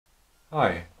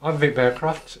Hi, I'm Vic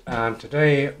Bearcroft, and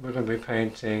today we're going to be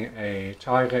painting a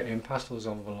tiger in pastels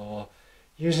on velour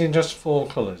using just 4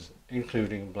 colours,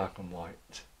 including black and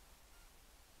white.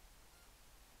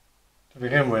 To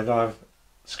begin with, I've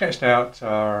sketched out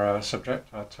our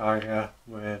subject, our tiger,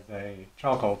 with a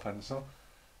charcoal pencil.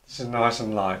 This is nice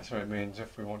and light, so it means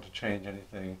if we want to change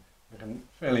anything, we can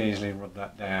fairly easily rub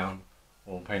that down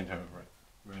or paint over it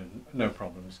with no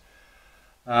problems.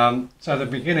 So the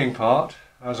beginning part,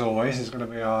 as always, is going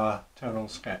to be our tonal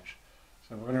sketch.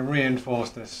 So we're going to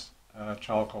reinforce this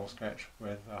charcoal sketch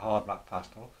with a hard black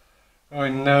pastel,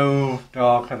 going no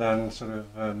darker than sort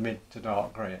of mid to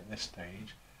dark grey at this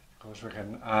stage. Of course, we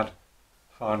can add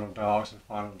final darks and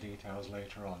final details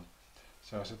later on.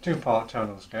 So it's a two-part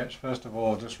tonal sketch. First of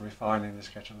all, just refining the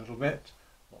sketch a little bit,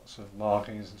 lots of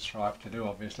markings and stripes to do,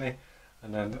 obviously,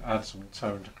 and then add some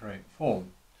tone to create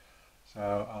form.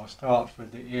 So I'll start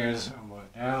with the ears and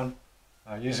work down,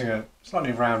 using a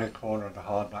slightly rounded corner of the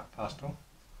hard black pastel,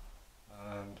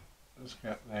 and just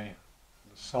get the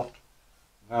soft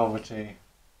velvety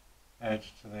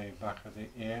edge to the back of the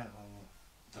ear on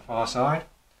the far side,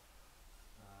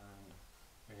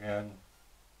 and again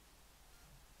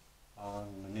on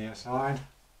the near side.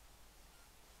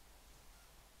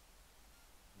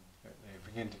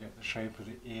 Begin to get the shape of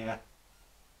the ear,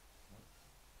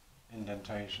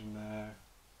 indentation there.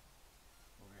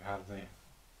 We have the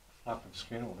flap of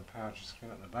skin or the pouch of skin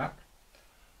at the back.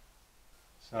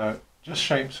 So just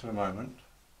shapes for the moment,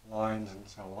 lines and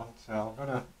so on. So I'm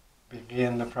going to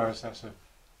begin the process of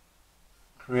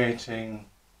creating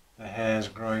the hairs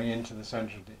growing into the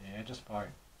centre of the ear just by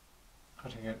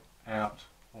cutting it out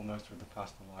almost with the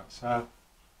pastel like so,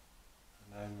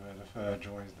 and then where the fur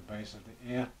joins the base of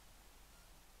the ear,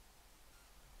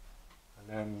 and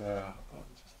then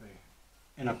just the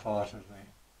inner part of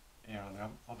the ear on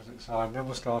the opposite side. Then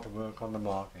we'll start to work on the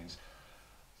markings.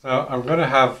 So I'm going to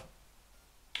have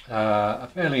a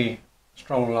fairly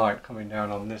strong light coming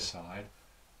down on this side.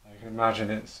 You can imagine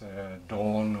it's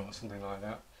dawn or something like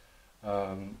that,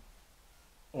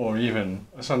 or even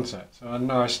a sunset. So a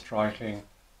nice striking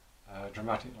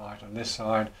dramatic light on this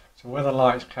side. So where the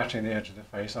light's catching the edge of the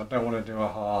face, I don't want to do a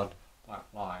hard black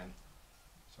line.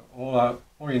 So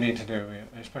all you need to do,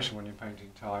 especially when you're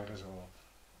painting tigers or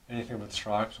anything with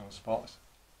stripes or spots,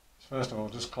 is first of all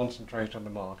just concentrate on the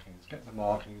markings, get the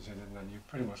markings in, and then you've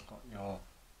pretty much got your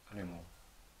animal.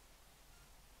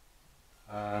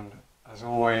 And as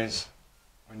always,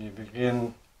 when you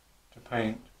begin to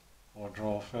paint or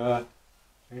draw fur,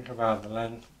 think about the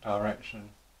length, direction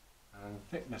and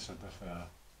thickness of the fur.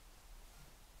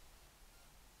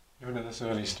 Even at this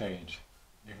early stage,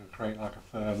 you can create like a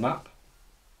fur map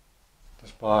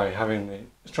just by having the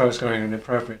strokes going in the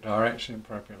appropriate direction,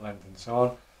 appropriate length and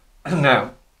so on.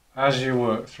 Now, as you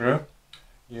work through,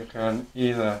 you can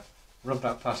either rub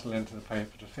that pastel into the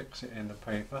paper to fix it in the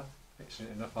paper, fix it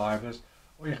in the fibres,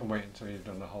 or you can wait until you've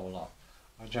done the whole lot.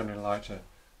 I generally like to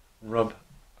rub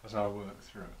as I work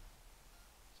through.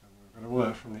 So we're going to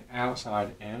work from the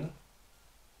outside in.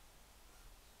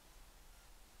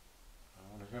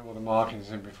 I want to get all the markings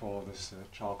in before this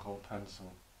charcoal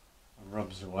pencil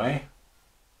rubs away.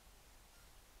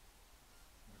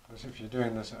 Because if you're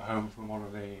doing this at home from one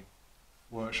of the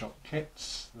workshop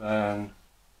kits, then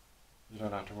you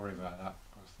don't have to worry about that,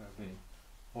 because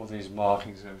all these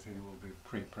markings and everything will be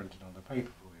pre-printed on the paper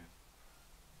for you.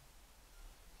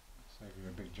 Save you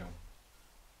a big job.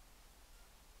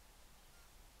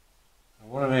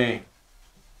 And one of the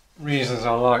reasons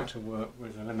I like to work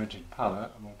with a limited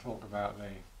palette, and we'll talk about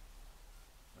the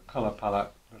colour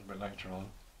palette a little bit later on,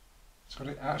 is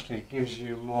because it actually gives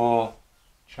you more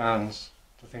chance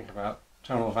to think about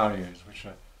tonal values, which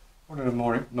are one of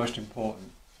the most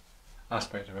important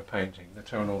aspect of a painting. The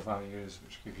tonal values,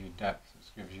 which give you depth,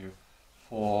 which gives you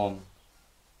form,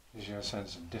 gives you a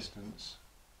sense of distance,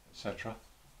 etc.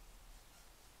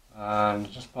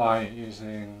 And just by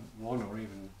using one or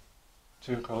even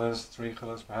 2 colours, 3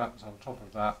 colours perhaps on top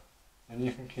of that, then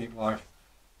you can keep life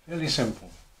fairly simple.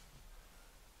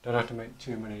 Don't have to make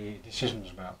too many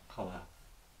decisions about colour.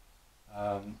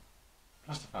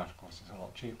 Plus the fact, of course, it's a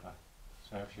lot cheaper.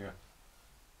 So if you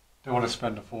don't want to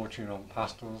spend a fortune on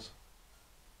pastels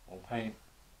or paint,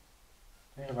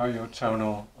 think about your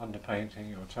tonal underpainting,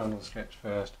 your tonal sketch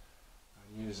first,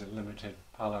 and use a limited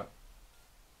palette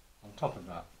on top of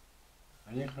that.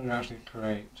 And you can actually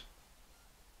create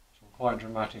some quite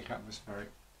dramatic atmospheric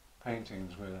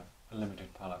paintings with a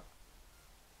limited palette,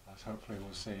 as hopefully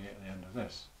we'll see at the end of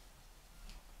this.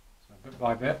 So bit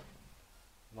by bit,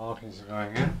 markings are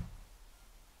going in.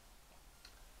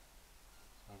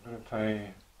 I'm going to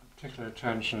pay particular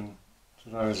attention to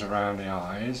those around the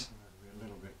eyes. I'm going to be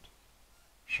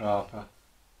sharper.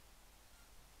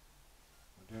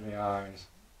 We'll do the eyes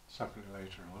separately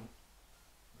later on.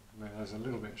 We can make those a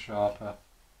little bit sharper,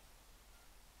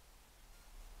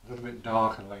 a little bit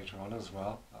darker later on as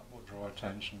well. That will draw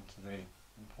attention to the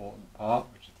important part,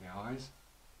 which is the eyes.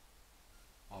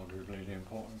 Arguably the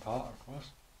important part, of course.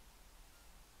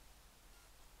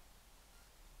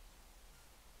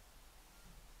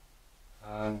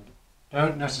 And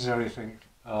don't necessarily think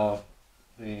of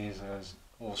these as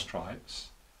all stripes.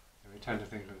 We tend to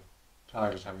think of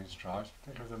tigers having stripes.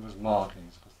 Think of them as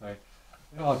markings, because they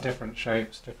are different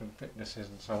shapes, different thicknesses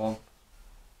and so on.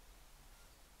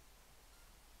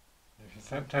 If you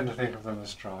tend to think of them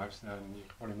as stripes, then you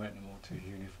can probably make them all too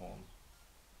uniform.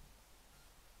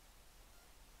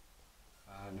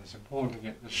 And it's important to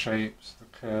get the shapes, the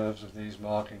curves of these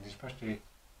markings, especially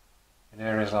in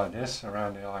areas like this,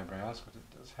 around the eyebrows, because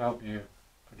it does help you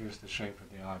produce the shape of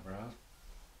the eyebrows.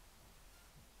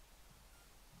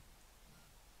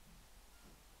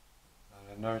 And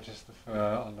then notice the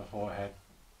fur on the forehead,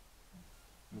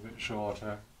 a bit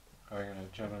shorter, going in a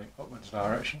generally upwards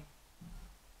direction.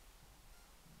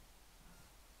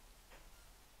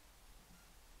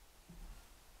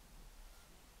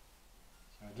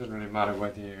 So it doesn't really matter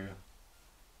whether you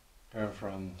go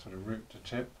from sort of root to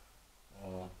tip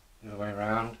or the other way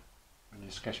around when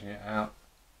you're sketching it out.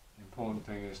 The important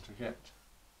thing is to get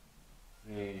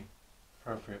the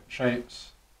appropriate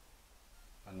shapes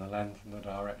and the length and the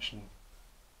direction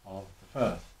of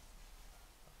the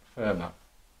fur map.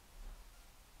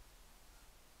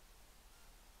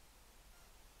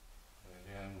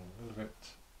 Again, a little bit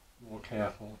more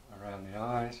careful around the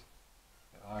eyes,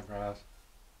 the eyebrows.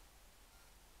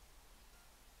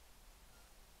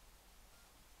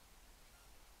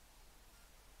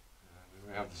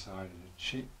 We have the side of the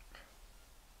cheek.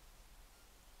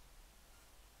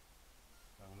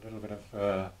 So a little bit of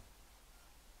a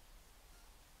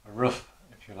ruff,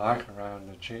 if you like, around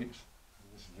the cheeks.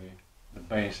 And this is the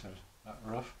base of that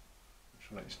ruff,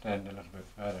 which will extend a little bit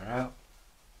further out.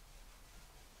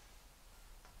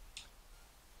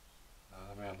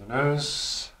 Then we have the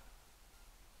nose.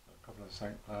 A couple of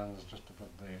scent glands just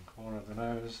above the corner of the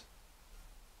nose.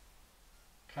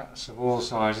 Cats of all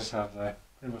sizes have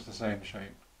pretty much the same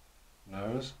shape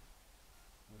nose.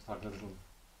 Looks like a little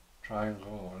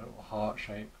triangle or a little heart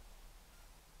shape.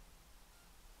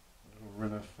 A little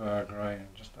rim of fur growing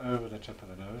just over the tip of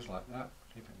the nose like that.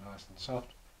 Keep it nice and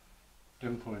soft.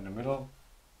 Dimple in the middle.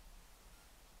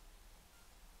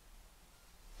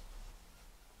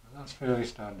 And that's fairly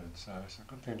standard, so it's a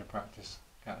good thing to practice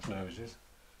cats' noses.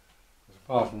 Because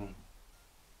apart from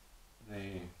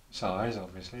the size,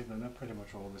 obviously, then they're pretty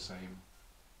much all the same.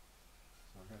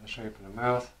 Get the shape of the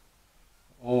mouth.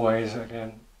 Always,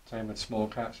 again, same with small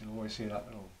cats, you'll always see that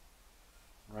little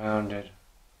rounded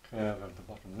curve of the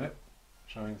bottom lip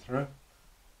showing through.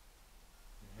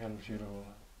 Again, a few little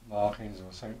markings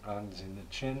or scent glands in the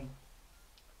chin. And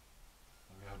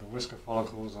we have the whisker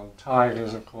follicles on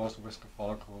tigers, of course. The whisker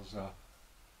follicles are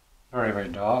very, very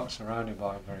dark, surrounded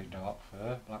by very dark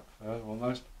fur, black fur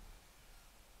almost.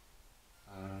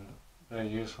 And they're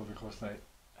useful because they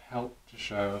help to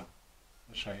show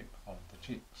the shape of the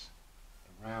cheeks,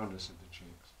 the roundness of the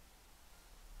cheeks.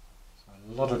 So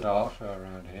a lot of dark fur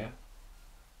around here,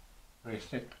 very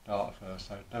thick dark fur,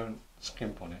 so don't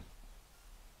skimp on it,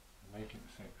 make it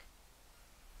thick.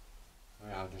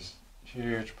 We have this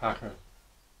huge pack of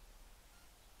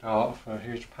dark fur,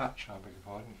 huge patch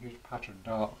of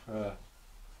dark fur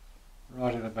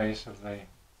right at the base of the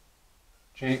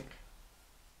cheek.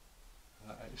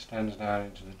 That extends down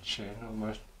into the chin,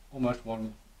 almost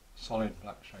one solid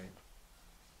black shape.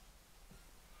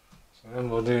 So then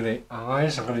we'll do the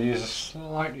eyes. I'm going to use a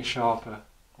slightly sharper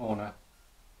corner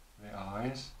for the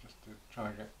eyes, just to try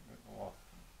and get a bit more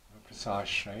of a precise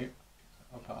shape.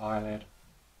 So upper eyelid,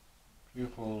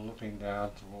 pupil looking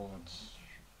down towards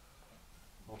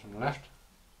bottom left,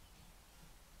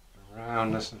 the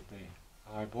roundness of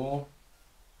the eyeball,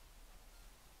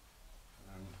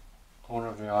 and corner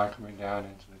of the eye coming down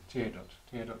into the tear duct.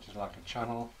 Tear duct is like a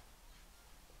channel.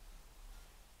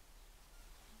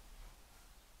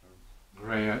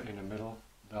 Greyer in the middle,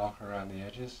 darker around the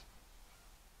edges.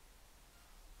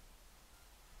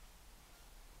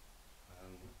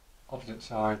 And opposite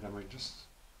side, then we just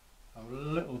have a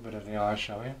little bit of the eye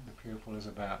showing. The pupil is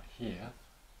about here.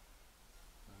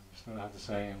 And we still have the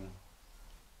same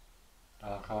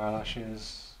dark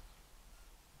eyelashes,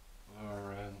 lower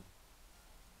rim,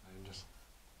 and just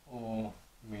all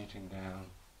meeting down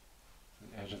to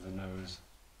the edge of the nose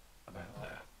about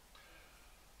there.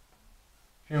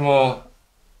 A few more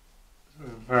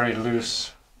very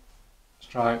loose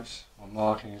stripes or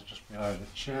markings just below the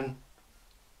chin.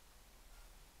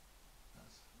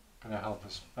 That's going to help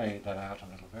us fade that out a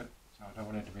little bit. So I don't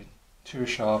want it to be too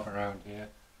sharp around here.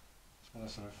 Just want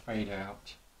to sort of fade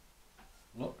out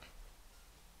look.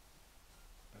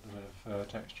 A little bit of fur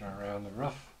texture around the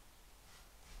ruff.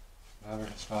 Now we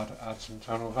can start to add some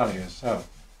tonal values. So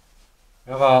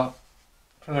we have our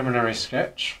preliminary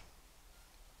sketch.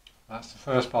 That's the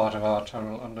first part of our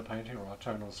tonal underpainting or our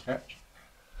tonal sketch.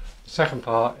 The second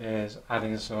part is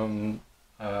adding some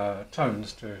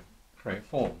tones to create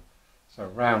form. So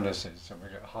roundnesses, so we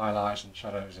get highlights and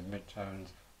shadows and midtones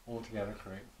all together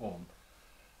create form.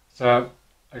 So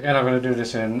again, I'm going to do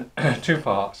this in two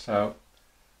parts. So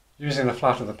using the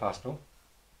flat of the pastel,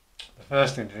 the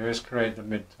first thing to do is create the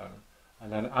midtone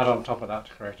and then add on top of that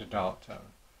to create a dark tone.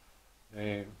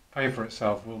 The paper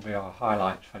itself will be our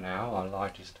highlight for now, our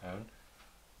lightest tone.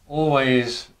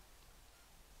 Always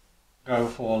go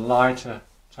for lighter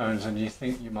tones than you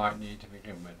think you might need to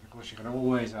begin with, because you can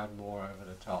always add more over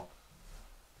the top.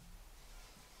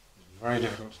 It's very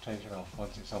difficult to take it off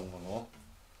once it's on Velour.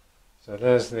 So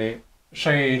there's the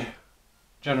shade,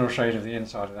 general shade of the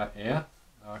inside of that ear.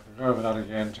 Now I can go over that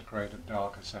again to create a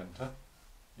darker centre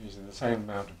using the same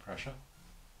amount of pressure.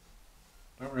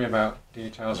 Don't worry about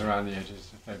details around the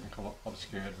edges. If they become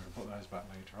obscured, we can put those back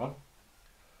later on.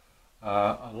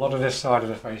 A lot of this side of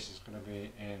the face is going to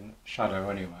be in shadow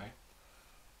anyway.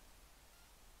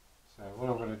 So what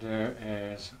I'm going to do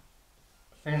is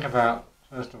think about,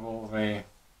 first of all, the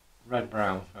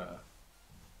red-brown fur.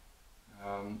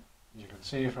 You can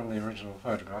see from the original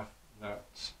photograph that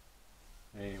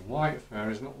the white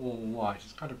fur is not all white,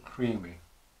 it's kind of creamy.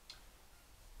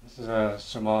 This is a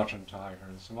Sumatran tiger,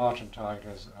 and Sumatran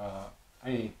tigers are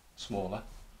smaller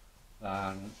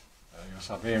than your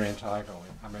Siberian tiger or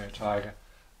your Amur tiger,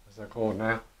 as they're called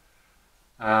now,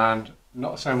 and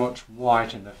not so much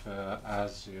white in the fur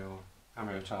as your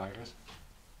Amur tigers,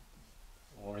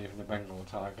 or even the Bengal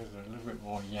tigers. They're a little bit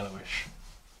more yellowish.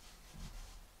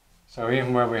 So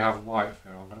even where we have white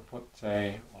fur, I'm going to put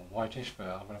or whitish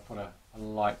fur, I'm going to put a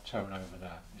light tone over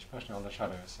there, especially on the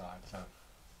shadow side. So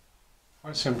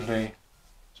quite simply,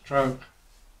 stroke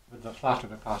with the flat of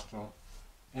the pastel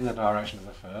in the direction of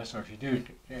the fur. So if you do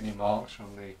get any marks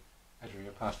from the edge of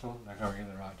your pastel, they're going in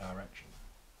the right direction.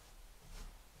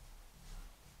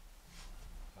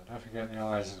 So don't forget the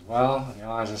eyes as well. The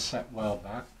eyes are set well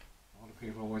back. A lot of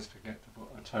people always forget to put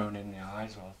a tone in the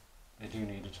eyes. Well, they do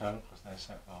need a tone because they're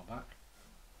set well back.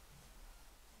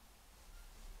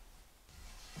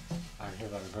 I'll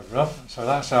give that a good rub. So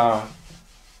that's our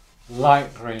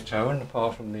light grey tone,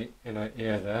 apart from the inner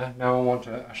ear there. Now I want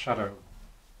a shadow,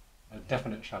 a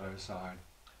definite shadow side.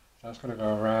 So that's going to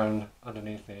go around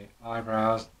underneath the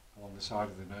eyebrows, along the side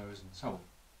of the nose and so on.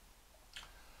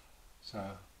 So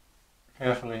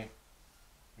carefully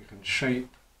you can shape,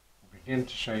 or begin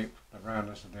to shape the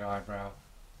roundness of the eyebrow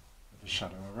with the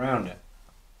shadow around it.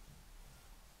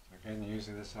 So again,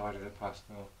 using the side of the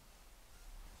pastel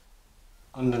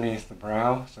underneath the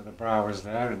brow, so the brow is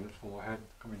there in the forehead,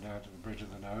 coming down to the bridge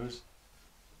of the nose.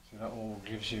 So that all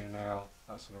gives you now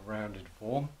that sort of rounded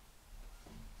form.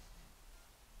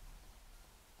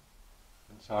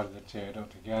 Inside of the tear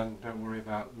duct again, don't worry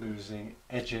about losing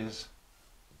edges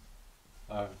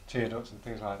of tear ducts and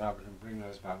things like that, we can bring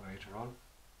those back later on.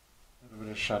 A little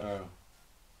bit of shadow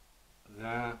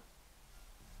there,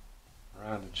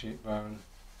 around the cheekbone.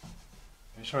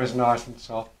 Make sure it's nice and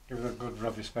soft, give it a good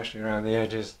rub especially around the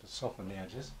edges to soften the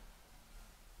edges.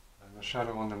 And the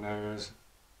shadow on the nose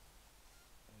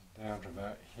is down to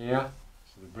about here,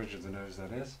 so the bridge of the nose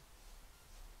that is.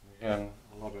 And again,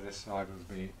 a lot of this side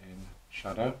will be in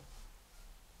shadow.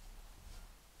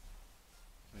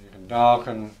 So you can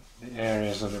darken the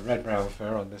areas of the red-brown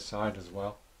fur on this side as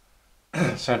well.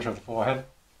 Centre of the forehead,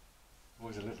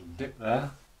 always a little dip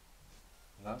there,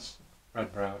 and that's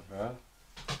red-brown fur.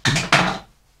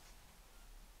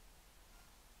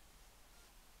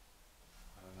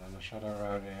 Shadow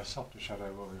around here, softer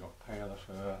shadow where we've got paler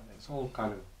fur. It's all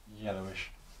kind of yellowish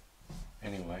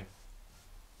anyway.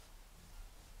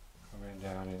 Coming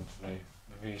down into the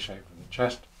V shape of the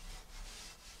chest.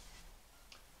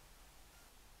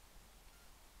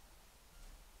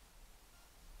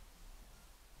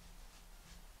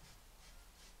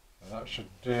 So that should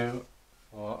do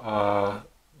for our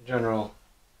general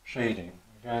shading.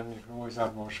 Again, you can always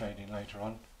add more shading later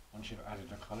on once you've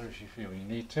added a colour if you feel you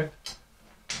need to.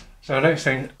 So the next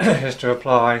thing is to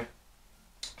apply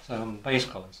some base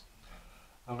colours.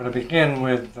 I'm going to begin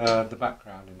with the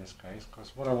background in this case,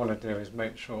 because what I want to do is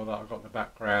make sure that I've got the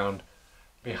background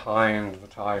behind the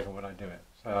tiger when I do it.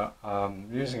 So I'm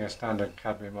using a standard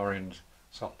cadmium orange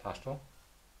soft pastel,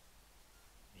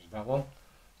 that one.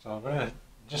 So I'm going to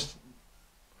just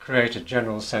create a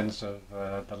general sense of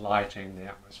the lighting, the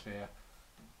atmosphere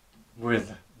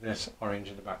with this orange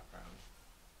in the background.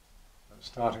 So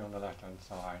starting on the left hand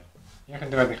side. You can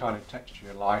do any kind of texture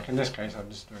you like. In this case I'm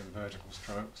just doing vertical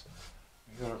strokes.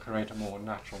 If you want to create a more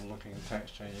natural looking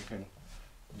texture you can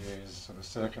use sort of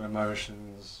circular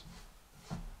motions,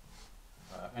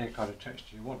 any kind of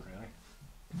texture you want really.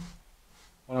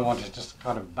 What I want is just a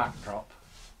kind of backdrop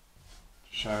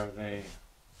to show the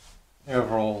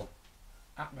overall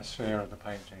atmosphere of the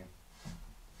painting.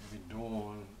 Maybe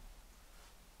dawn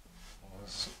or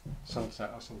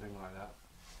sunset or something like that.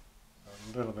 So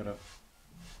a little bit of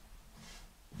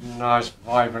nice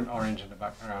vibrant orange in the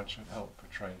background should help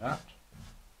portray that.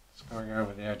 Just going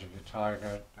over the edge of your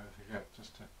tiger, don't forget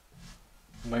just to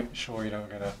make sure you don't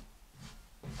get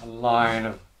a line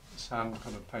of sand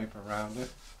coloured paper around it.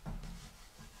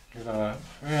 Give that a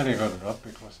really good rub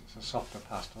because it's a softer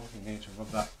pastel. You need to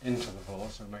rub that into the ball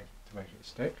to make it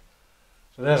stick.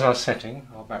 So there's our setting,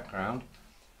 our background.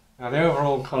 Now the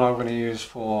overall colour I'm going to use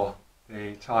for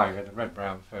the tiger, the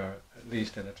red-brown fur, at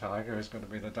least in the tiger, is going to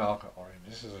be the darker orange.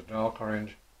 This is a dark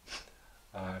orange.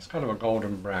 It's kind of a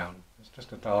golden brown. It's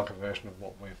just a darker version of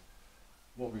what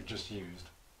we've just used.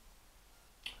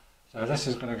 So this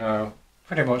is going to go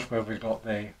pretty much where we've got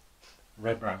the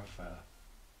red-brown fur.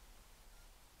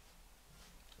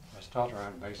 I start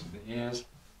around the base of the ears.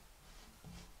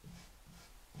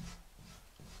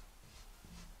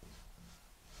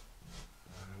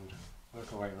 And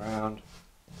work our way around.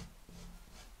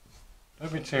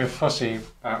 Don't be too fussy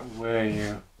about where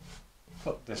you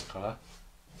put this colour.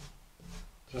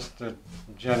 Just to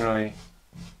generally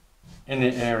in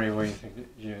the area where you think that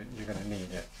you're going to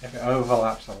need it. If it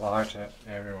overlaps a lighter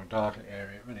area or darker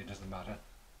area, it really doesn't matter.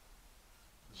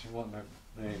 Because you want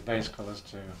the base colours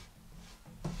to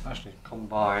actually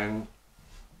combine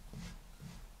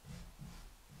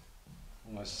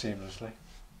almost seamlessly.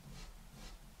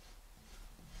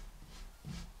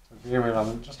 So to begin with,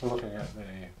 I'm just looking at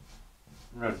the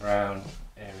red-brown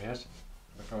areas.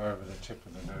 I'll go over the tip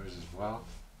of the nose as well.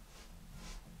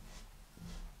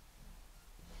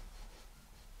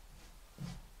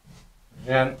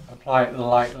 Again, apply it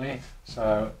lightly,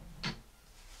 so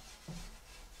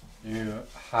you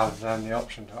have then the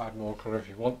option to add more colour if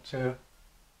you want to,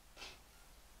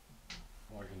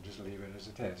 or you can just leave it as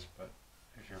it is. But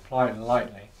if you apply it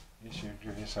lightly, you should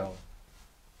give yourself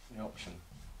the option.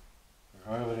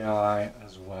 Go over the eye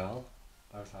as well,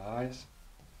 both eyes.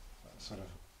 That sort of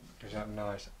gives you that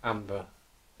nice amber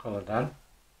colour then.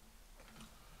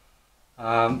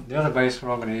 The other base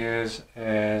colour I'm going to use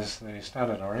is the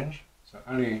standard orange. So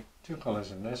only two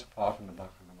colours in this, apart from the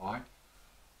black and the white.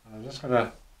 And I'm just going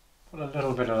to put a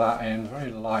little bit of that in,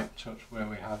 very light touch where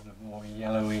we have the more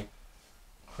yellowy,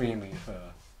 creamy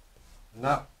fur. And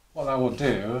what that will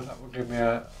do, that will give me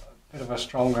a bit of a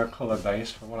stronger colour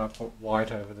base for when I put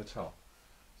white over the top.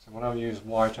 So when I use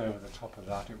white over the top of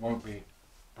that, it won't be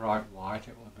bright white,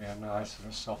 it will be a nice sort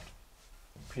of soft,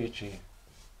 peachy,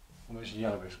 almost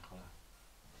yellowish colour.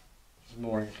 Which is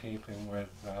more in keeping with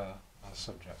our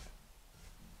subject.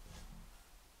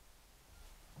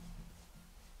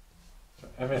 So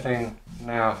everything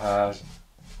now has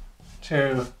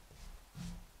two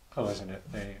colours in it,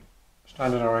 the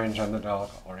standard orange and the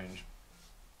dark orange,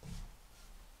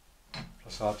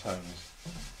 plus our tones.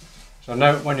 So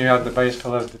note when you add the base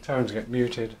colours, the tones get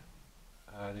muted,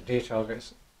 the detail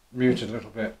gets muted a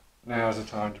little bit. Now is the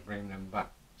time to bring them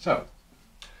back. So,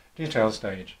 detail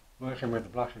stage, working with the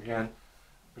black again,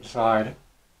 we decide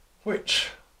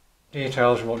which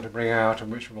details we want to bring out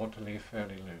and which we want to leave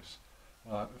fairly loose.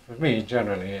 For me,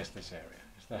 generally, it's this area.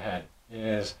 It's the head,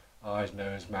 ears, eyes,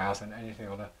 nose, mouth, and anything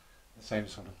on the same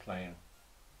sort of plane.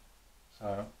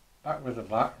 So, back with the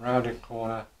black, rounded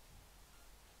corner,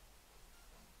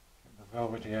 the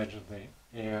velvety edge of the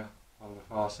ear on the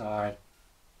far side,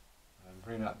 and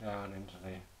bring that down into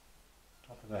the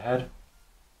top of the head.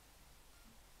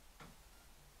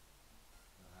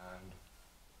 And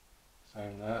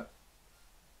same there.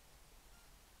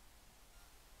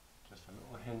 Just a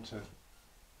little hint of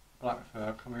black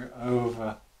fur coming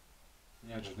over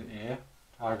the edge of the ear.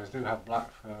 Tigers do have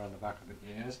black fur on the back of the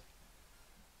ears,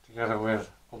 together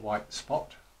with a white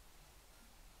spot,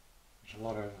 which a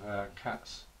lot of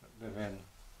cats that live in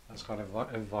those kind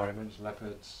of environments,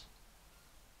 leopards,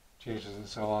 cheetahs and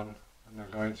so on, and they're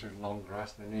going through long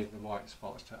grass, they need the white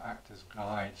spots to act as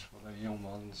guides for the young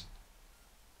ones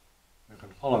who can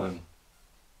follow them.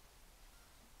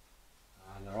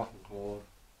 And they're often called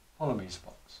follow me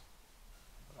spots.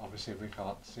 But obviously we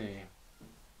can't see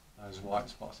those white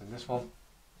spots in this one.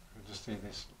 You can just see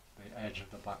the edge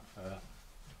of the black fur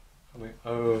coming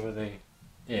over the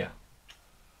ear.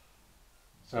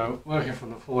 So working from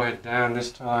the forehead down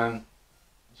this time,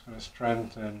 it's going to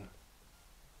strengthen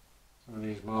some of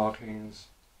these markings.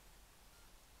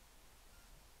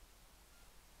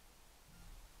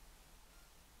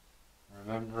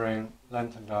 Remembering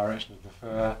length and direction of the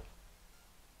fur.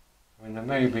 I mean, there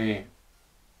may be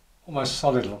almost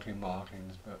solid looking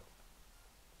markings, but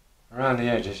around the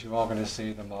edges you are going to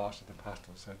see the marks of the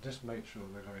pastel, so just make sure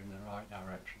they're going in the right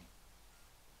direction.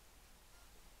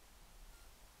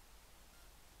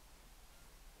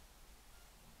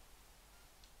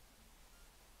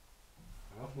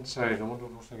 I often say the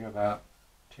wonderful thing about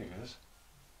tigers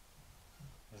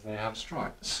is they have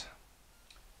stripes.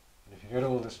 And if you get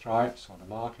all the stripes or the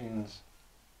markings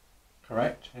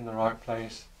correct in the right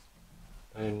place,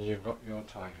 then you've got your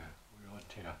tiger or your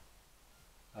tigger.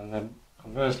 And then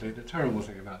conversely, the terrible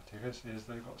thing about tigers is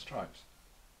they've got stripes.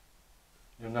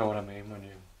 You'll know what I mean when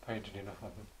you've painted enough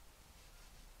of them.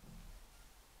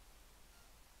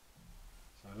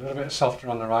 So a little bit softer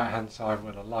on the right hand side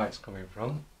where the light's coming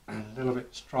from, and a little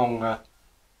bit stronger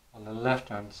on the left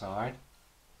hand side,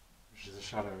 which is the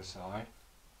shadow side.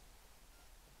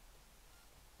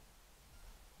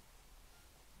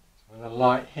 So when the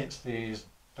light hits these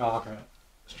darker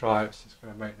stripes, it's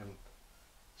going to make them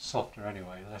softer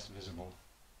anyway, less visible.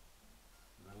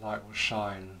 The light will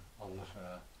shine on the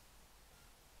fur.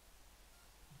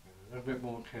 A little bit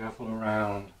more careful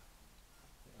around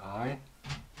the eye.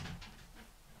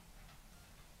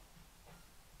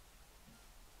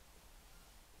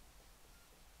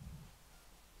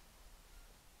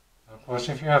 Of course,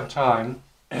 if you have time,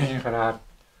 you can add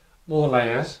more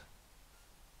layers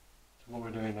to what we're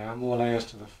doing now, more layers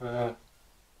to the fur,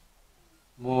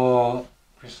 more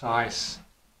precise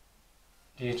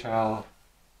detail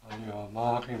on your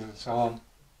markings and so on.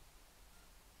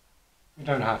 You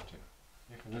don't have to.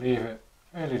 You can leave it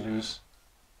fairly loose,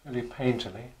 fairly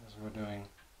painterly, as we're doing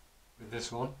with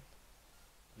this one.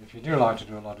 But if you do like to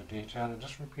do a lot of detail, then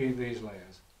just repeat these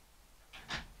layers.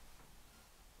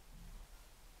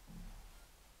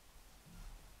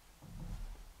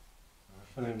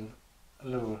 Fill in a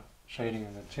little shading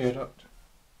in the tear duct.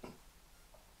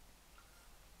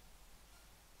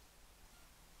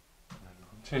 And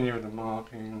continue with the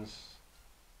markings,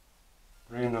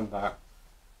 bring them back.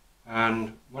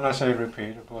 And when I say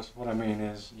repeat, of course, what I mean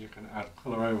is you can add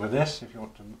colour over this if you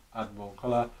want to add more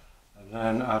colour, and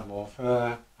then add more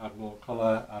fur, add more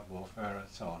colour, add more fur, and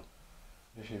so on.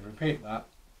 If you repeat that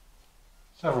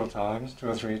several times, 2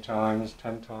 or 3 times,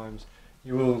 10 times,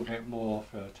 you will get more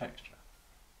fur texture,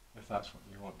 if that's what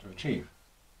you want to achieve.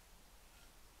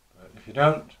 But if you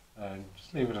don't, then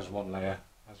just leave it as one layer,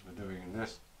 as we're doing in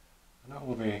this, and that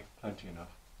will be plenty enough.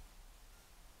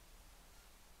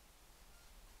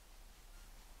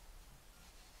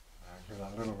 Give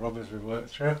that a little rub as we work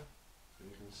through. So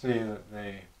you can see that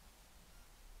the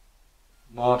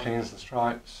markings, the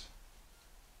stripes,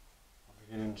 are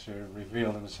beginning to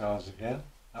reveal themselves again.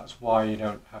 That's why you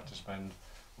don't have to spend,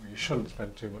 or you shouldn't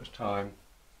spend too much time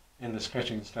in the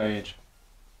sketching stage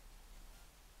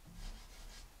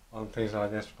on things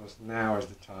like this, because now is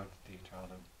the time to detail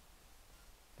them.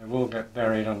 They will get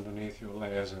buried underneath your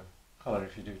layers of colour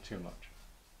if you do too much,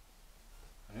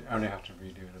 and you only have to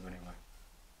redo them anyway.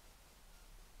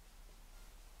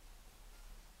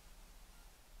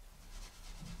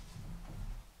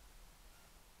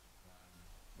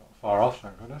 Not far off,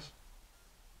 thank goodness.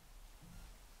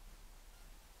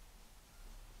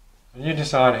 And you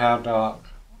decide how dark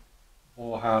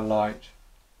or how light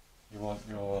you want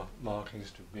your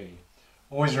markings to be.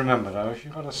 Always remember though, if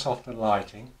you've got a softer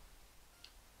lighting,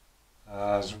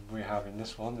 as we have in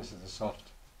this one, this is a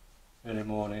soft early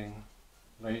morning,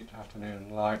 late afternoon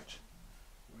light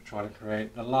we're trying to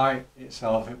create, the light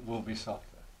itself, it will be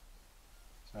softer.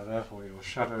 So therefore your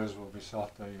shadows will be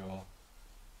softer, your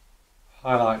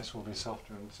highlights will be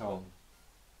softer, and so on.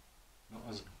 Not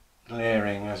as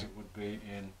glaring as it would be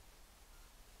in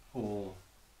full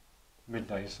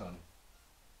midday sun.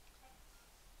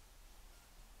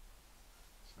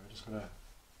 So we're just going to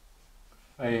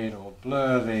fade or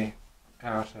blur the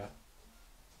outer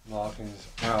markings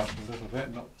out a little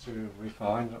bit, not too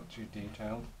refined, not too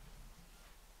detailed.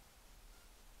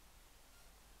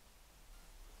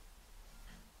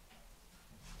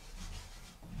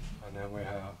 And then we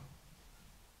have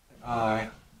the eye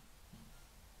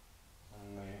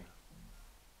on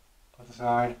the other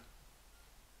side,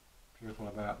 pupil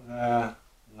about there,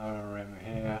 lower rim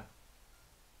here,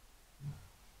 and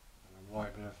a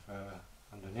white bit of fur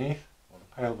underneath, or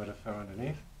the pale bit of fur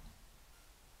underneath.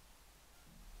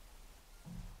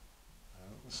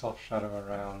 The soft shadow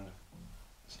around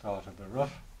the start of the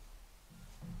ruff.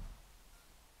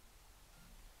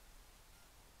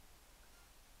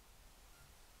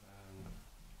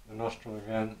 nostril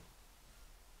again.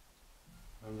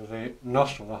 Remember the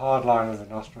nostril, the hard line of the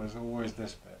nostril is always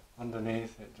this bit.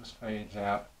 Underneath it just fades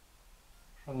out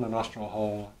from the nostril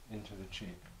hole into the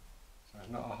cheek. So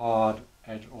it's not a hard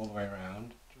edge all the way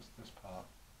around, just this part.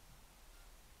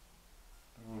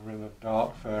 A little rim of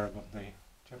dark fur above the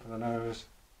tip of the nose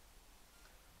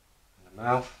and the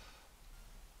mouth.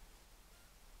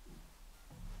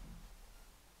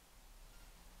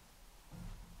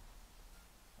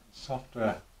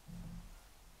 Softer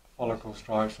follicle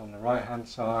stripes on the right hand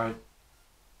side,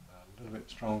 a little bit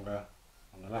stronger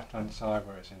on the left hand side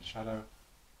where it's in shadow.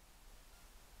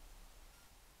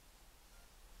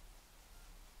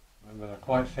 Remember, they're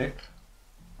quite thick,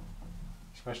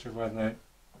 especially when they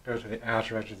go to the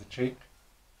outer edge of the cheek.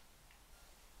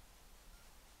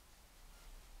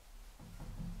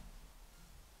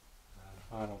 And the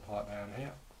final part down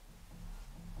here.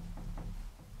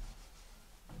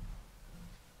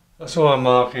 That's all our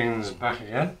markings back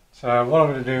again. So what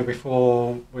I'm going to do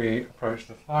before we approach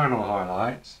the final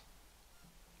highlights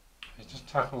is just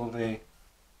tackle the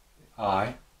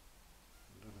eye.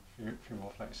 A few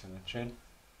more flecks in the chin.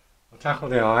 We'll tackle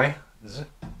the eye,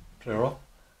 plural,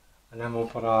 and then we'll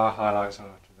put our highlights on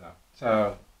after that.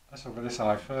 So let's look at this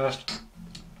eye first.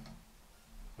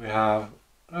 We have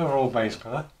an overall base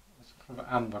colour. It's kind of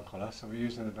amber colour, so we're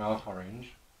using the dark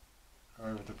orange. Go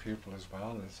over the pupil as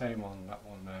well, and the same on that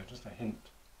one there, just a hint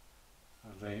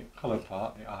of the coloured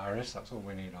part, the iris, that's all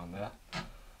we need on there.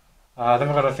 Then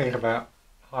we've got to think about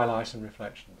highlights and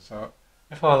reflections. So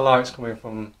if our light's coming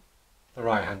from the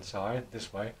right hand side,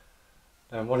 this way,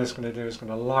 then what it's going to do is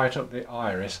going to light up the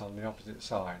iris on the opposite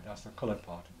side, that's the coloured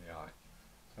part of the eye.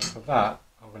 So for that,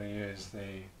 I'm going to use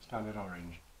the standard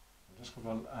orange. I'm just going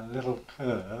to put a little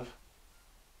curve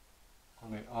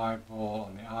on the eyeball,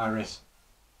 on the iris,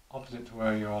 opposite to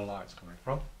where your light's coming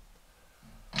from.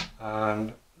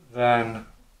 And then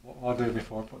what I'll do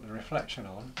before I put the reflection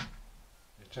on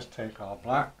is just take our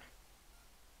black,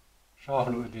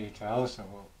 sharpen up the details, so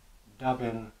we'll dab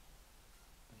in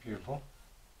the pupil.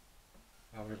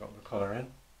 Now we've got the colour in.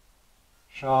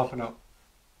 Sharpen up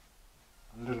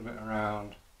a little bit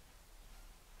around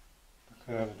the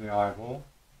curve of the eyeball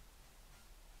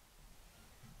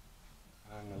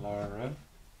and the lower rim.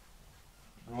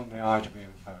 We want the eye to be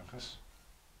in focus.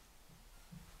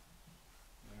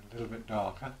 A little bit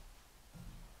darker.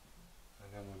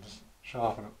 And then we'll just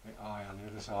sharpen up the eye on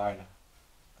the other side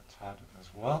a tad as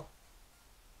well.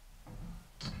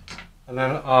 And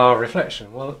then our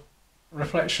reflection. Well,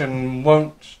 reflection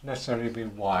won't necessarily be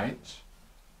white.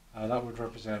 That would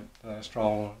represent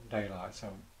strong daylight. So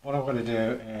what I'm going to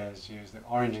do is use the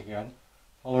orange again,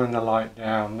 following the light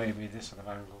down, maybe this sort of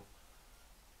angle,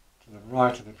 to the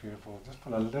right of the pupil. Just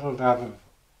put a little dab of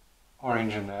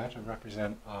orange in there to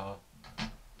represent our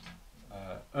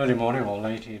early morning or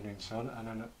late evening sun, and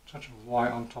then a touch of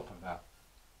white on top of that,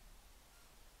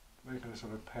 make it a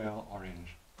sort of pale orange.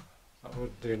 That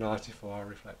would do nicely for our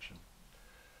reflection.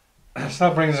 So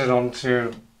that brings it on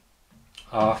to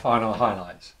our final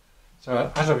highlights.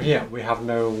 So as of yet we have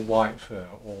no white fur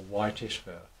or whitish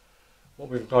fur. What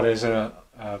we've got is a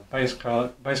base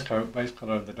coat, base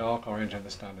colour of the dark orange and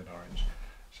the standard orange.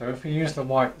 So if we use the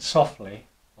white softly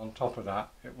on top of that,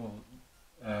 it will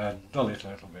dull it a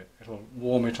little bit. It'll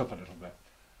warm it up a little bit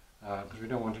because we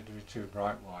don't want it to be too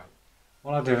bright white.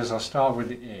 What I'll do is I'll start with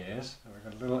the ears. So we've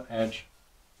got a little edge.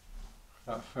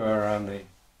 That fur around the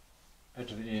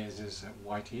edge of the ears is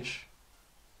whitish,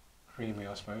 creamy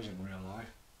I suppose in real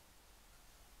life.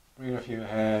 Bring a few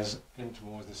hairs in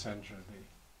towards the centre of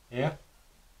the ear.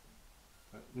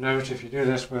 But note, if you do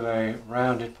this with a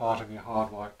rounded part of your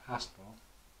hard white pastel,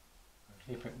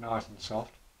 keep it nice and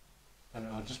soft, and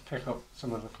it'll just pick up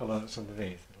some of the colour that's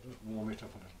underneath. It'll just warm it up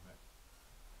a little bit.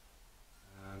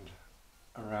 And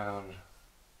around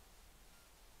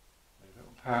the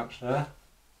little pouch there,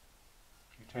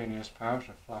 cutaneous pouch,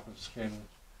 a flap of skin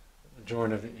at the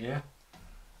joint of the ear.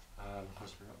 Of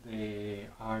course we've got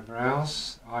the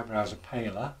eyebrows. Eyebrows are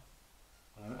paler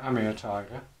on an Amur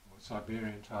tiger, or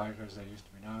Siberian tiger as they used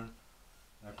to be known.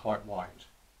 They're quite white.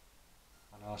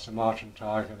 On our Sumatran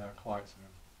tiger they're quite sort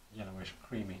of yellowish,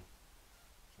 creamy.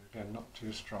 So again, not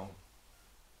too strong.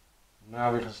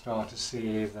 Now we can start to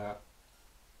see that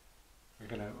we're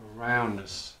going to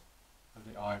roundness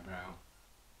of the eyebrow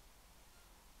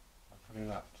by putting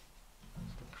that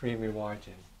creamy white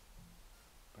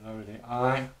in. Below the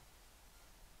eye,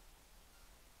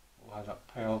 we'll have that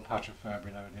pale patch of fur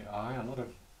below the eye. A lot of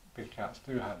big cats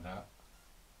do have that.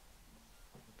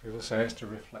 People say it's to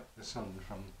reflect the sun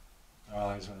from their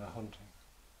eyes when they're hunting.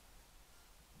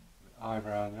 The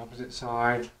eyebrow on the opposite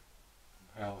side,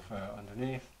 pale fur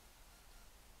underneath.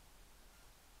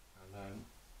 and then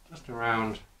just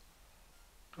around,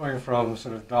 going from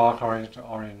sort of dark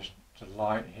orange to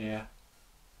light here.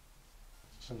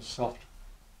 Some soft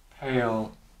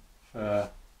pale fur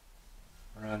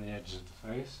around the edges of the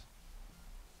face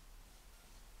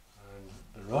and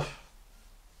the ruff.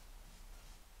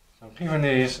 So I'm keeping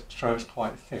these strokes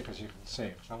quite thick, as you can see,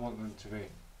 because I want them to be,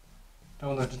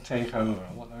 don't want them to take over.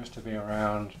 I want those to be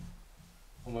around,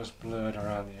 almost blurred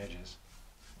around the edges.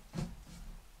 And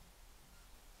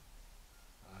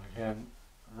again,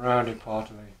 a rounded part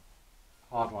of the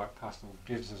hard white pastel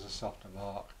gives us a softer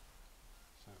mark.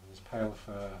 So there's pale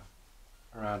fur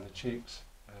around the cheeks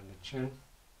and the chin,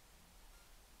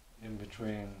 in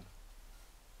between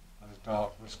those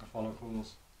dark whisker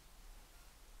follicles.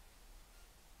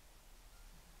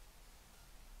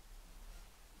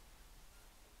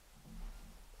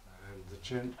 And the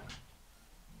chin.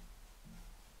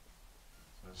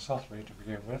 So softly to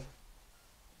begin with.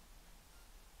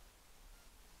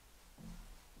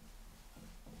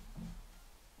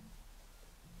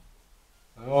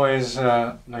 I always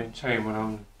maintain when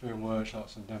I'm doing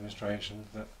workshops and demonstrations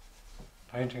that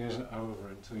painting isn't over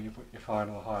until you put your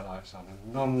final highlights on,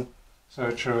 and none so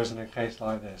true as in a case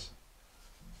like this.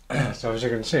 So as you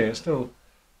can see, it's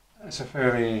a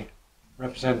fairly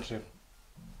representative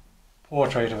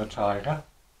portrait of a tiger,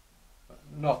 but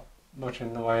not much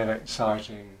in the way of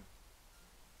exciting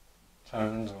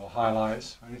tones or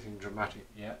highlights or anything dramatic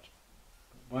yet.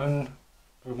 But when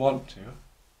we want to,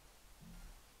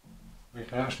 we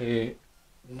can actually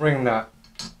bring that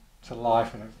to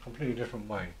life in a completely different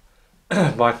way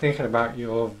by thinking about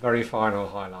your very final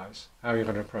highlights, how you're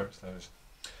going to approach those.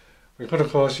 We could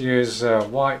of course use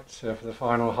white for the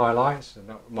final highlights, and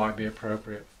that might be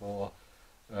appropriate for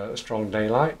strong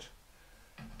daylight.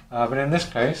 But in this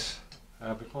case,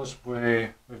 because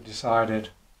we've decided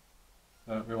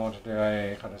that we want to do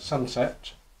a kind of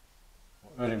sunset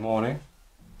or early morning,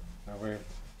 we've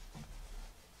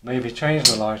maybe change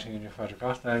the lighting in your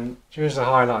photograph, then choose the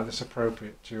highlight that's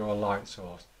appropriate to your light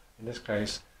source. In this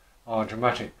case, our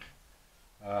dramatic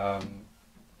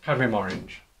cadmium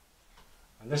orange.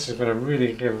 And this is going to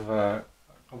really give a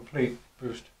complete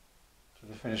boost to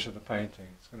the finish of the painting.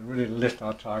 It's going to really lift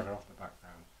our tiger off the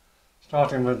background.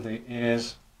 Starting with the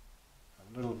ears,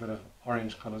 a little bit of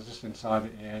orange colour just inside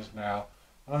the ears now.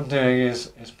 What I'm doing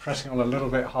is pressing on a little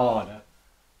bit harder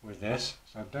with this,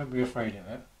 so don't be afraid of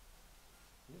it.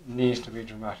 It needs to be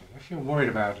dramatic. If you're worried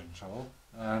about it at all,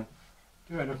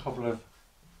 do it in a couple of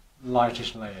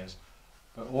lightish layers.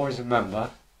 But always remember,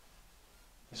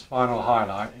 this final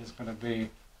highlight is going to be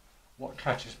what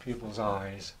catches people's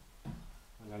eyes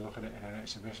when they look at it in an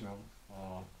exhibition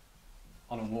or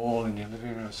on a wall in your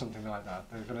living room or something like that.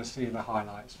 They're going to see the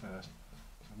highlights first.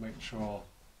 So make sure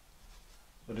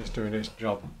that it's doing its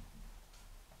job.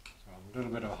 So a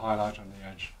little bit of a highlight on the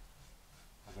edge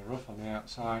of the ruff on the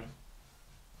outside.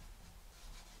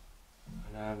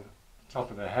 And then the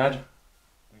top of the head,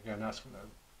 again that's going to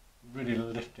really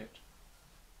lift it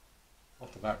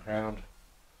off the background.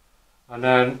 And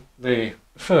then the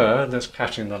fur that's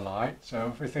catching the light,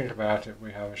 so if we think about it,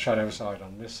 we have a shadow side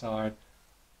on this side,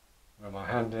 where my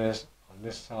hand is, on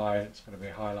this side it's going to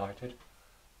be highlighted.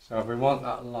 So if we want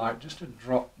that light just to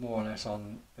drop more or less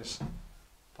on this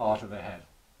part of the head.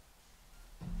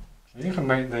 So you can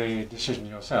make the decision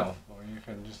yourself, or you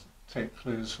can just take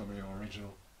clues from your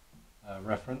original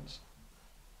reference.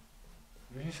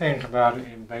 If you think about it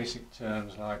in basic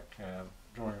terms like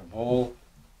drawing a ball,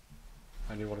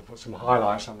 and you want to put some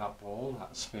highlights on that ball,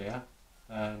 that sphere,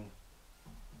 then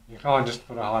you can't just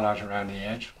put a highlight around the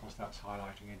edge, because that's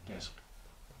highlighting a disc.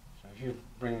 So if you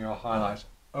bring your highlights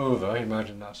over,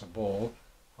 imagine that's a ball,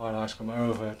 highlights come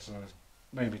over to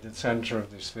maybe the centre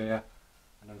of the sphere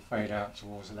and then fade out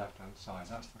towards the left hand side.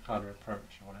 That's the kind of approach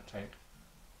you want to take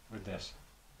with this.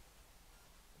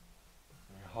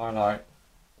 Your highlight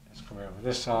is coming over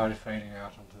this side, fading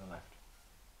out onto the left.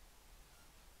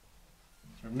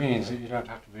 So it means that you don't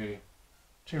have to be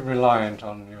too reliant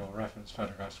on your reference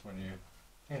photographs when you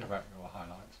think about your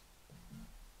highlights.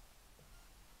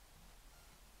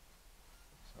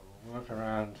 So we'll work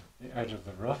around the edge of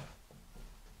the ruff.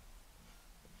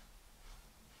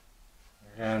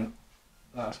 Again,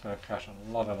 that's going to catch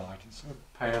a lot of light. It's a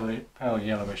pale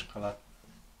yellowish colour.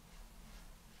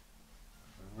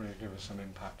 It'll really give us some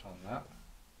impact on that.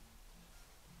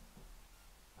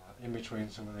 In between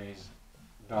some of these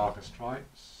darker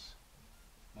stripes,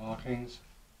 markings,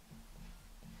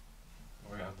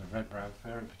 we have the red-brown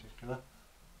fur in particular.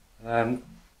 And then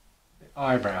the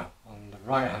eyebrow on the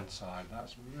right hand side,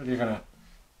 that's really going to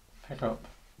pick up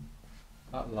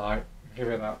that light, give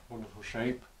it that wonderful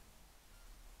shape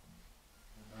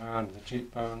around the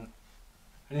cheekbone,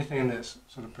 anything that's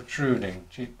sort of protruding,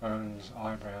 cheekbones,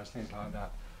 eyebrows, things like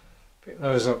that. Pick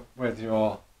those up with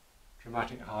your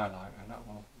dramatic highlight and that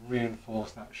will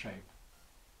reinforce that shape.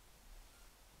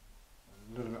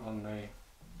 A little bit on the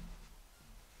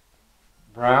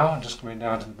brow, just coming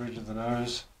down to the bridge of the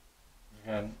nose.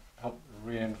 Again, help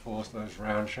reinforce those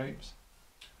round shapes.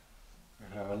 We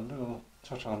can have a little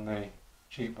touch on the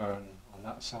cheekbone on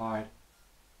that side.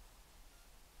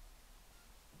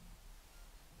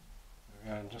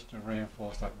 Again, just to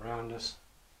reinforce that roundness.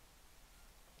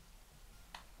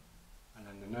 And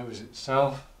then the nose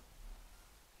itself,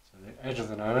 so the edge of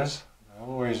the nose, I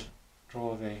always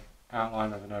draw the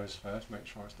outline of the nose first, make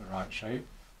sure it's the right shape.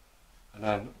 And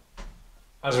then,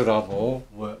 as with our ball,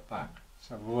 work back.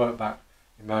 So we'll work back,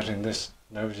 imagine this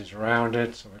nose is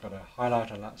rounded, so we've got a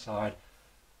highlight on that side,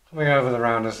 coming over the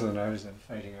roundness of the nose, then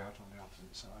fading out on the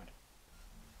opposite side.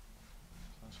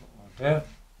 So that's what we'll do.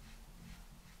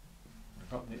 We've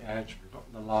got the edge, we've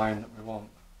got the line that we want.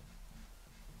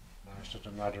 Now it's just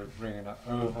a matter of bringing that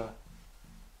over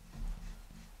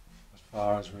as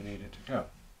far as we need it to go.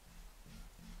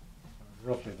 So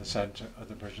roughly the centre of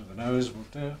the bridge of the nose will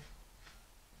do.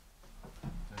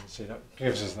 And you see that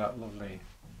gives us that lovely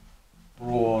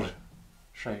broad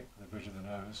shape of the bridge of the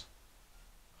nose.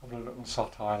 A couple of little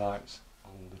soft highlights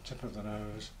on the tip of the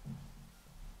nose.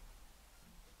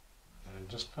 And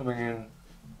just coming in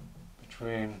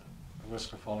between the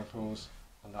whisker follicles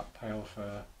on that pale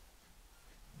fur.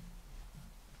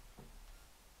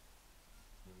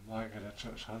 You might get a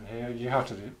touch on here. You have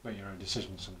to make your own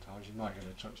decision sometimes. You might get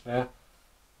a touch there.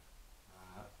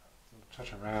 A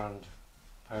touch around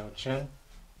pale chin.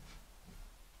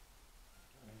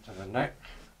 Into the neck.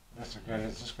 This again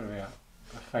is just going to be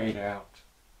a fade out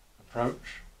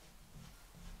approach.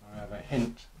 We have a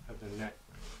hint of the neck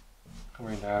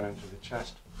coming down into the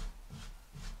chest.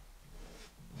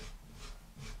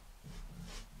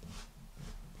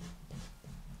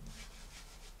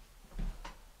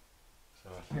 So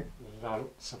I think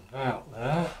that's about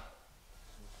there.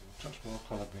 A touch more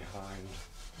colour behind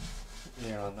the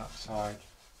ear on that side,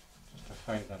 just to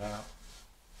fade that out.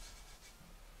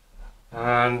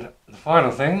 And the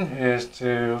final thing is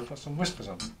to put some whiskers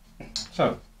on.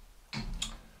 So,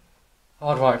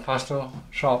 hard white pastel,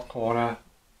 sharp corner,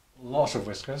 lots of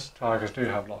whiskers. Tigers do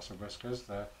have lots of whiskers.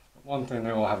 One thing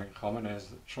they all have in common is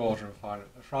that shorter and finer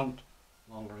at the front,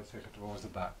 longer and thicker towards the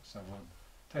back. So we'll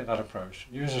take that approach.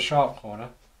 Use a sharp corner,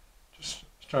 just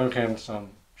stroke in some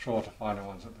shorter, finer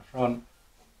ones at the front,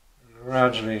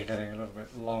 gradually getting a little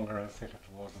bit longer and thicker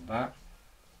towards the back.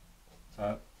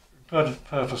 So, good,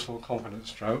 purposeful, confident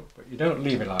stroke, but you don't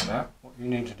leave it like that. What you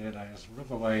need to do there is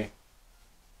rub away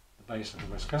the base of the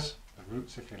whiskers, the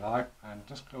roots if you like, and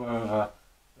just go over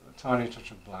with a tiny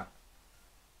touch of black,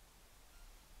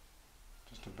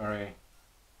 just to bury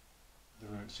the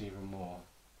roots even more.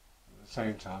 At the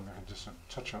same time, we can just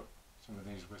touch up some of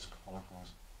these whisker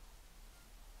follicles.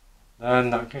 Then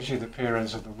that gives you the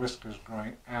appearance of the whiskers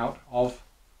growing out of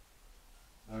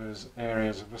those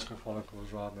areas of whisker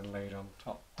follicles rather than laid on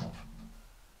top of.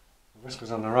 The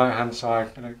whiskers on the right hand side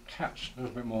are going to catch a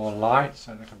little bit more light,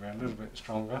 so they can be a little bit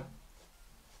stronger.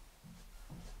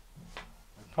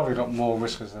 I've probably got more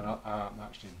whiskers than I'm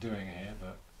actually doing here,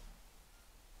 but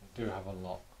I do have a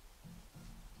lot.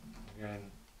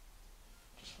 Again,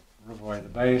 just rub away the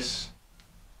base,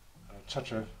 and a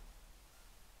touch of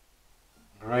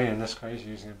grey in this case,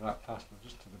 using a black pastel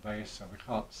just to the base, so we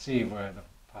can't see where the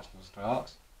pastel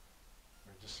starts.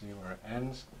 We just see where it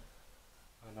ends,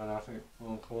 and then I think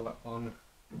we'll call that one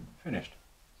finished.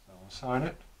 So we'll sign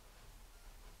it.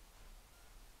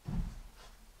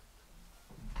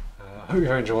 I hope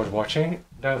you enjoyed watching.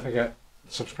 Don't forget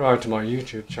to subscribe to my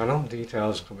YouTube channel.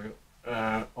 Details coming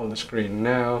on the screen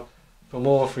now for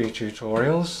more free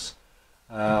tutorials.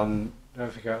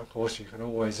 Don't forget, of course, you can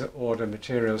always order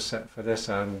materials set for this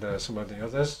and some of the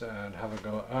others and have a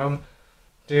go at home.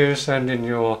 Do send in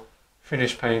your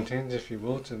finished paintings, if you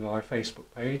will, to my Facebook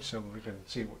page so we can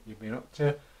see what you've been up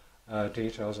to.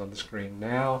 Details on the screen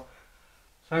now.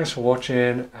 Thanks for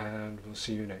watching, and we'll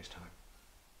see you next time.